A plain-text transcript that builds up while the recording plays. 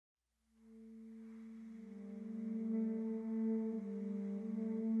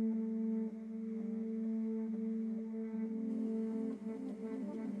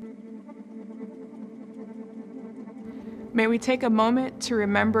May we take a moment to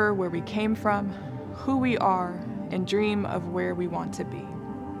remember where we came from, who we are, and dream of where we want to be.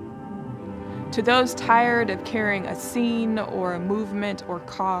 To those tired of carrying a scene or a movement or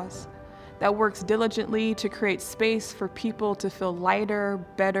cause that works diligently to create space for people to feel lighter,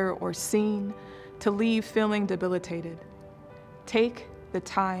 better, or seen, to leave feeling debilitated, take the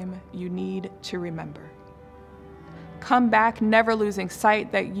time you need to remember. Come back never losing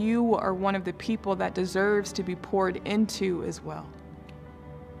sight that you are one of the people that deserves to be poured into as well.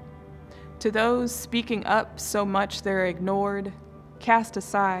 To those speaking up so much they're ignored, cast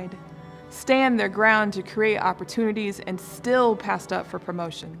aside, stand their ground to create opportunities and still passed up for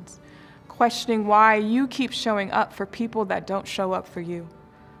promotions, questioning why you keep showing up for people that don't show up for you.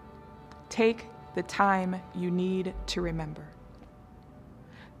 Take the time you need to remember.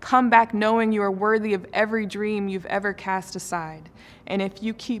 Come back knowing you are worthy of every dream you've ever cast aside, and if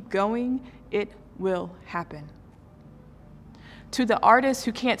you keep going, it will happen. To the artists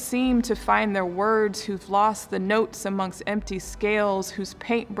who can't seem to find their words, who've lost the notes amongst empty scales, whose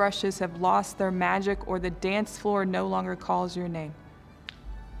paintbrushes have lost their magic or the dance floor no longer calls your name,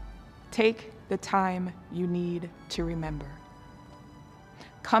 take the time you need to remember.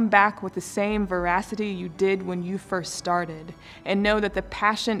 Come back with the same veracity you did when you first started, and know that the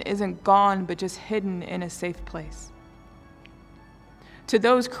passion isn't gone but just hidden in a safe place. To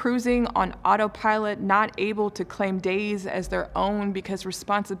those cruising on autopilot, not able to claim days as their own because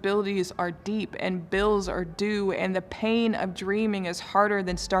responsibilities are deep and bills are due and the pain of dreaming is harder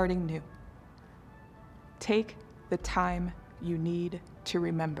than starting new, take the time you need to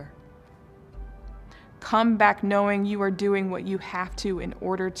remember. Come back knowing you are doing what you have to in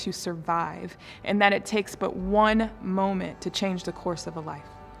order to survive, and that it takes but one moment to change the course of a life.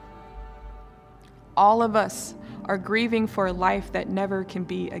 All of us are grieving for a life that never can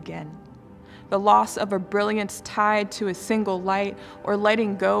be again. The loss of a brilliance tied to a single light, or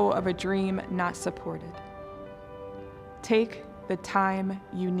letting go of a dream not supported. Take the time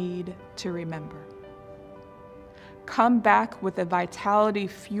you need to remember. Come back with a vitality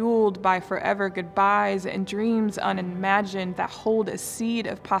fueled by forever goodbyes and dreams unimagined that hold a seed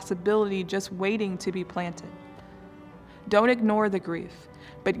of possibility just waiting to be planted. Don't ignore the grief,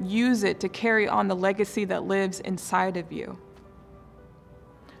 but use it to carry on the legacy that lives inside of you.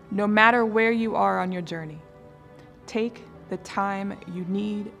 No matter where you are on your journey, take the time you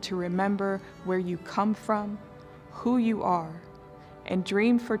need to remember where you come from, who you are, and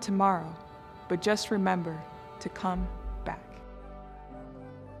dream for tomorrow, but just remember to come